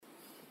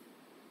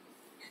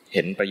เ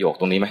ห็นประโยค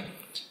ตรงนี้ไหม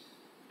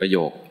ประโย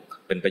ค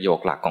เป็นประโยค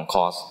หลักของค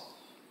อร์ส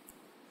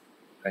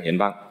ใครเห็น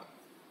บ้าง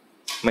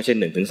ไม่ใช่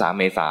1-3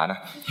 เมษายนนะ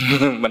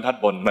บรรทัด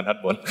บน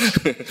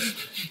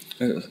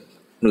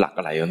หลัก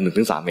อะไร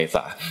1-3 เมษ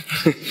ายน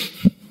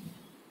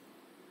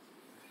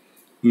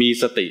มี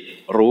สติ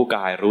รู้ก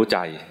ายรู้ใจ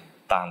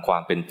ตามควา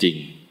มเป็นจริง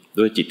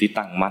ด้วยจิตที่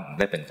ตั้งมั่น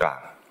และเป็นกลา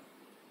ง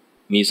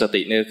มีส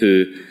ตินี่ก็คือ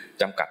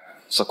จำกัด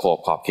สโคป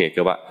ขอบเขต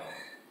คือว่า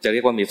จะเรี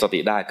ยกว่ามีสติ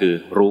ได้คือ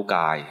รู้ก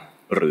าย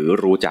หรือ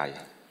รู้ใจ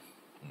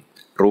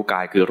รู้ก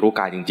ายคือรู้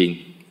กายจริง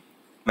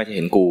ๆไม่ใช่เ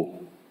ห็นกู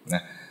น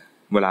ะ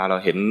เวลาเรา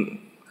เห็น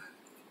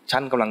ฉั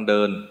นกำลังเ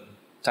ดิน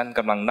ฉันก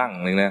ำลังนั่ง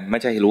นี่นะไม่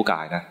ใช่รู้ก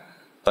ายนะ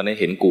ตอนนี้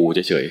เห็นกู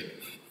เฉย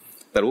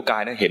ๆแต่รู้กา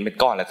ยนั้นเห็นเป็น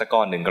ก้อนอะไรสักก้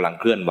อนหนึ่งกำลัง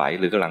เคลื่อนไหว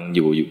หรือกำลังอ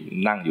ยู่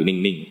นั่งอยู่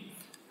นิ่ง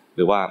ๆห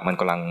รือว่ามัน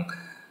กำลัง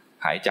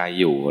หายใจ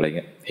อยู่อะไรเ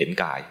งี้ยเห็น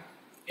กาย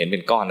เห็นเป็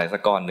นก้อนอะไรสั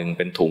กก้อนหนึ่ง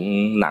เป็นถุง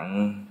หนัง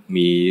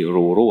มี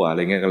รูรั่วอะไร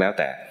เงี้ยก็แล้ว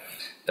แต่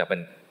เป็น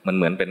มันเ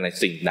หมือนเป็นอะไร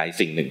สิ่งใด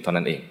สิ่งหนึ่งเท่า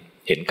นั้นเอง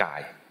เห็นกา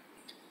ย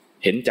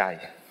เห็นใจ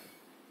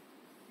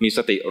มีส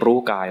ติรู้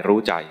กายรู้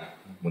ใจ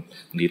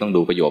นี่ต้อง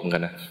ดูประโยคกั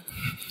นนะ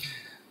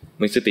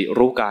มีสติ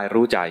รู้กาย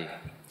รู้ใจ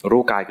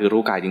รู้กายคือ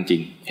รู้กายจริ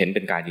งๆเห็นเ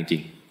ป็นกายจริ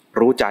งๆ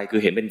รู้ใจคื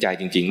อเห็นเป็นใจ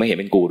จริงๆไม่เห็น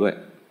เป็นกูด้วย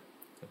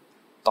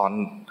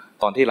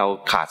ตอนที่เรา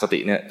ขาดสติ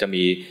เนี่ยจะ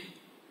มี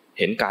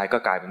เห็นกายก็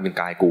กลายเป็น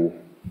กายกู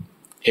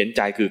เห็นใ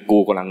จคือกู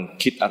กำลัง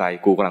คิดอะไร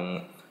กูกำลัง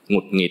ห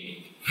งุดหงิด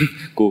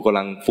กูกำ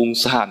ลังฟุ้ง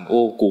ซ่านโ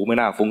อ้กูไม่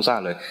น่าฟุ้งซ่า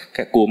นเลยแ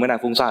ค่กูไม่น่า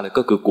ฟุ้งซ่านเลย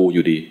ก็คือกูอ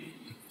ยู่ดี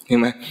เห็น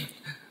ไหม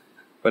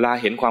เวลา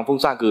เห็นความฟุ้ง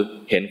ซ่านคือ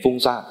เห็นฟุ้ง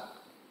ซ่าน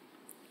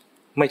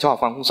ไม่ชอบ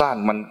ความฟุ้งซ่าน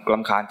มันร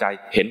ำคาญใจ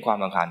เห็นความ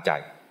รำคาญใจ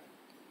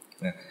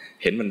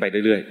เห็นมันไป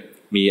เรื่อย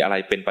ๆมีอะไร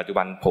เป็นปัจจุ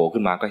บันโผล่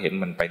ขึ้นมาก็เห็น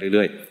มันไปเ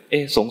รื่อย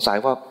ๆสงสัย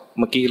ว่า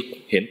เมื่อกี้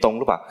เห็นตรง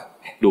หรือเปล่า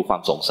ดูควา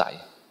มสงสัย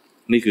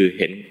นี่คือ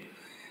เ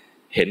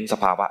ห็นส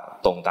ภาวะ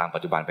ตรงตามปั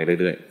จจุบันไป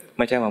เรื่อยๆไ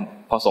ม่ใช่ว่า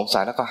พอสงสั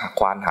ยแล้วก็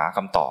ควานหาค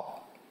ำตอบ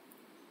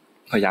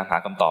พยายามหา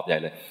คำตอบใหญ่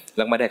เลยแ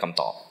ล้วไม่ได้ค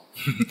ำตอบ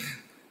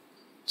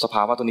สภ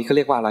าวะตัวนี้เขาเ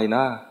รียกว่าอะไรน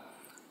ะ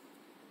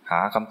หา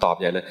คำตอบ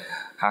ใหญ่เลย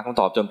หาคำ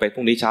ตอบจนไปพ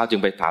รุ่งนี้เช้าจึง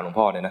ไปถามหลวง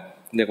พ่อเนี่ยนะ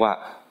เรียกว่า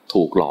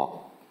ถูกหลอก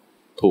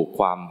ถูก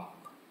คว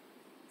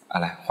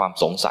าม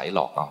สงสัยหล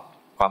อกเอา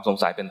ความสง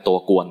สัยเป็นตัว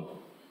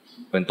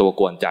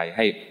กวนใจใ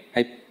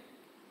ห้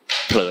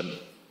เพลิ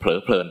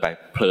นไป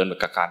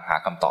กับการหา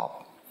คำตอบ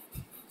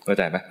เข้า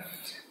ใจไหม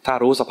ถ้า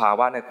รู้สภาว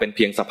ะเนี่ยเป็นเ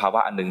พียงสภาวะ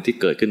อันหนึ่งที่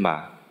เกิดขึ้นมา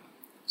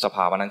สภ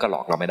าวะนั้นก็หล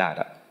อกเราไม่ได้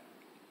ละ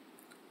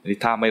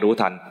ถ้าไม่รู้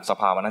ทันส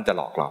ภาวะนั้นจะห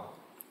ลอก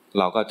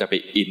เราก็จะไป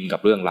อินกับ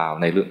เรื่องราว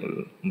ในเรื่อง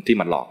ที่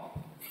มันหลอก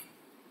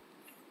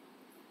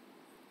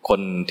ค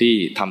นที่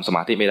ทำสม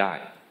าธิไม่ได้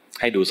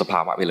ให้ดูสภา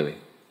วะไปเลย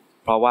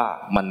เพราะว่า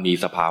มันมี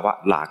สภาวะ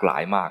หลากหลา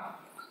ยมาก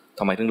ท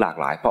ำไมถึงหลาก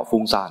หลายเพราะ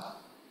ฟุ้งซ่าน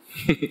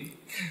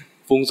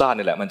ฟุ้งซ่าน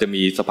นี่แหละมันจะ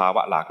มีสภาว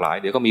ะหลากหลาย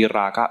เดี๋ยวก็มีร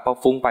าคะเพราะ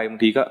ฟุ้งไปบาง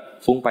ทีก็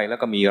ฟุ้งไปแล้ว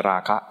ก็มีรา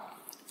คะ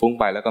ฟุ้ง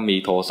ไปแล้วก็มี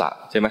โทสะ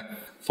ใช่ไหม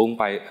ฟุ้ง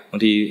ไปบา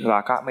งทีรา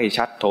คะไม่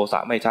ชัดโทสะ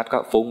ไม่ชัดก็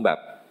ฟุ้งแบบ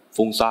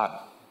ฟุ้งซ่าน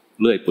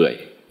เลื่อยเปื่อย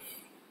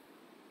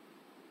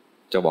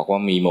จะบอกว่า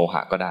มีโมห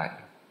ะก็ได้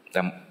แต่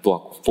ตัว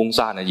ฟุ้ง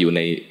ซ่านอยู่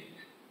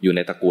ใน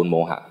ตระกูลโม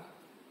หะ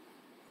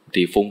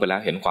ที่ฟุ้งไปแล้ว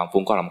เห็นความ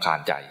ฟุ้งก็รำคาญ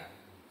ใจ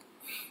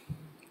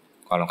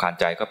ความรำคาญ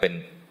ใจก็เป็น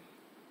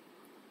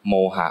โม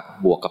หะ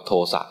บวกกับโท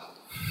สะ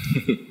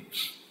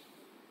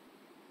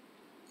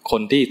ค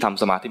นที่ท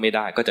ำสมาธิไม่ไ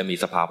ด้ก็จะมี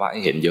สภาวะใ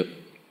ห้เห็นเยอะ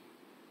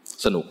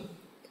สนุก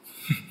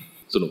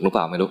หรือเป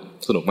ล่าไม่รู้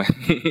สนุกไหม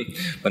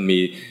มัน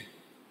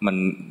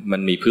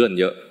มีเพื่อน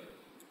เยอะ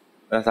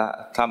แล้ว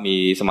ถ้ามี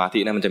สมาธิ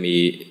นะมันจะมี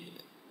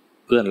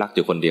เพื่อนรักอ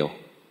ยู่คนเดียว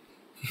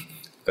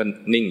ก็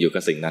นิ่งอยู่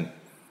กับสิ่งนั้น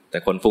แต่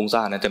คนฟุ้งซ่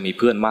านนั้นจะมี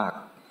เพื่อนมาก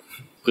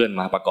เพื่อน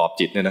มาประกอบ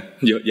จิตเนี่ยนะ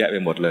เยอะแยะไป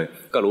หมดเลย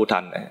ก็รู้ทั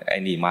นไอ้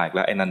นี่มาอีกแ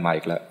ล้วไอ้นั่นมา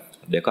อีกแล้ว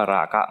เดี๋ยวก็ร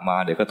าคะมา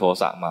เดี๋ยวก็โท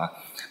สะมา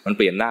มันเ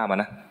ปลี่ยนหน้ามา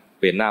นะ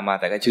เปลี่ยนหน้ามา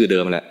แต่ก็ชื่อเดิ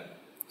มแหละ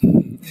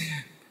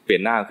เปลี่ย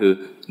นหน้าคือ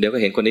เดี๋ยวก็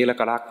เห็นคนนี้แล้ว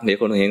ก็รักเดี๋ยว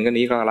คนเห็นคน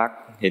นี้ก็รัก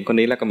เห็นคน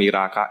นี้แล้วก็มีร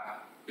าคะ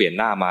เปลี่ยน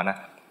หน้ามานะ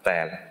แต่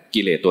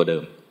กิเลสตัวเดิ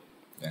ม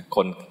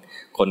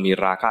คนมี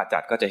ราคะจั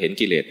ดก็จะเห็น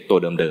กิเลสตัว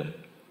เดิม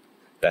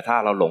แต่ถ้า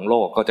เราหลงโล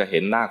กก็จะเห็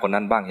นหน้าคน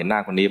นั้นบ้างเห็นหน้า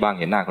คนนี้บ้าง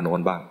เห็นหน้าคนโน้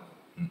นบ้าง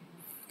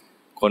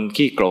คน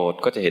ขี้โกรธ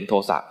ก็จะเห็นโท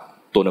สะ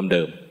ตัวเ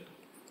ดิม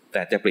แ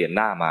ต่จะเปลี่ยนห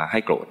น้ามาให้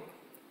โกรธ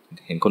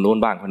เห็นคนโน้น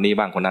บ้างคนนี้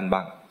บ้างคนนั้นบ้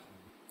าง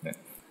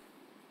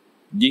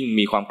ยิ่ง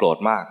มีความโกรธ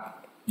มาก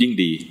ยิ่ง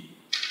ดี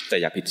แต่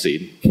อย่าผิดศี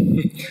ล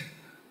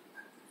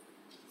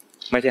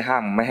ไม่ใช่ห้า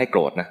มไม่ให้โก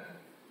รธนะ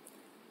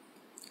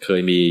เค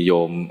ยมีโย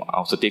มเอ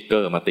าสติ๊กเก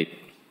อร์มาติด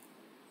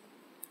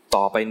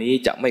ต่อไปนี้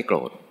จะไม่โกร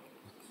ธ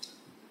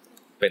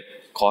เป็น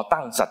ขอ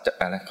ตั้งสัจจะ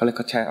อะไรเขาเรียกเ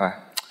ขาแช่ว่า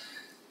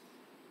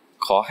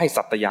ขอให้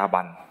สัตยา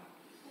บัน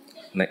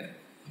ใน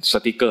ส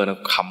ติ๊กเกอร์นะ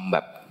คำแบ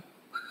บ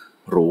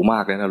หรูมา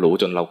กเลยนะหรู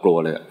จนเรากลัว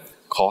เลย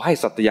ขอให้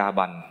สัตยา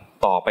บัน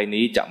ต่อไป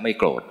นี้จะไม่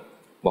โกรธ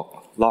บอก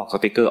ลอกส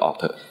ติ๊กเกอร์ออก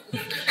เถอะ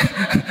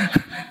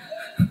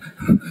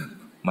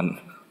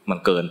มัน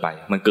เกินไป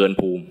มันเกิน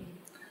ภูมิ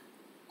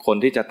คน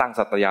ที่จะตั้ง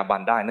สัตยาบั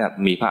นได้เนี่ย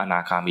มีพระอนา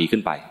คามีขึ้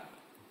นไป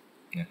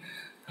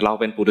เรา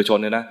เป็นปุถุชน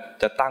เนี่ยนะ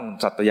จะตั้ง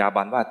สัตยา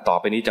บันว่าต่อ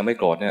ไปนี้จะไม่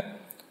โกรธเนี่ย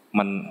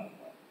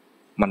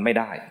มันไม่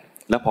ได้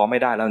แล้วพอไม่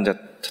ได้แล้วมันจะ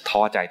ท้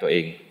อใจตัวเอ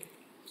ง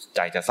ใจ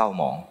จะเศร้าห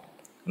มอง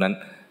นั้น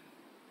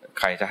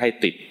ใครจะให้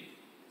ติด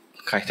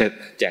ใครจะ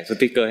แจกส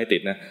ติ๊กเกอร์ให้ติ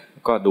ดนะ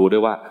ก็ดูด้ว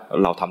ยว่า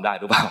เราทำได้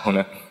หรือเปล่า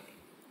นะ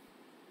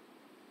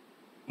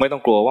ไม่ต้อ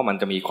งกลัวว่ามัน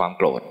จะมีความ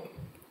โกรธ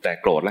แต่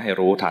โกรธแล้วให้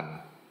รู้ทัน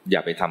อย่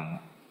าไปท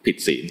ำผิด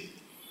ศีล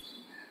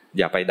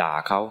อย่าไปด่า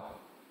เขา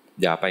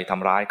อย่าไปท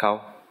ำร้ายเขา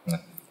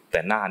แต่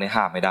หน้านี่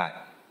ห้ามไม่ได้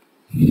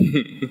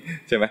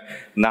ใช่ไหม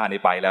หน้านี่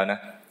ไปแล้วนะ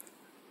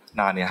ห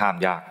น้านี่ห้าม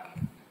ยาก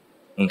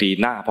บางที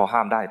หน้าพอห้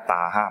ามได้ต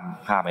า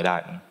ห้ามไม่ได้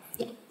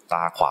ต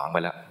าขวางไป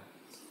แล้ว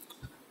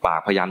ปา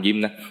กพยายามยิ้ม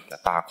นะแต่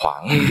ตาขวา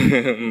ง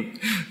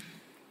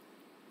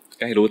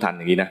ก็ให้รู้ทันอ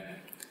ย่างนี้นะ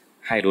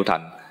ให้รู้ทั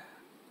น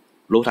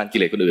กิ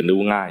เลสคนอื่นรู้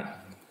ง่าย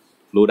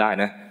รู้ได้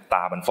นะต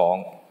ามันฟ้อง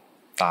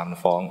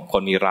ค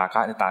นมีราคะ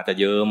ตาจะ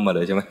เยิ้มมาเล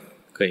ยใช่ไหม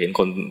เคยเห็น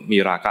คนมี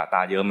ราคะต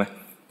าเยิ้มไหม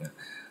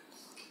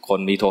คน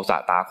มีโทสะ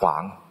ตาขวา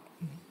ง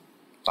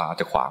ตา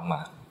จะขวางม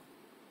า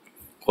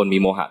คนมี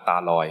โมหะตา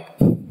ลอย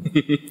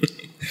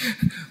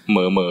เห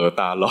ม่อ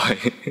ตาลอย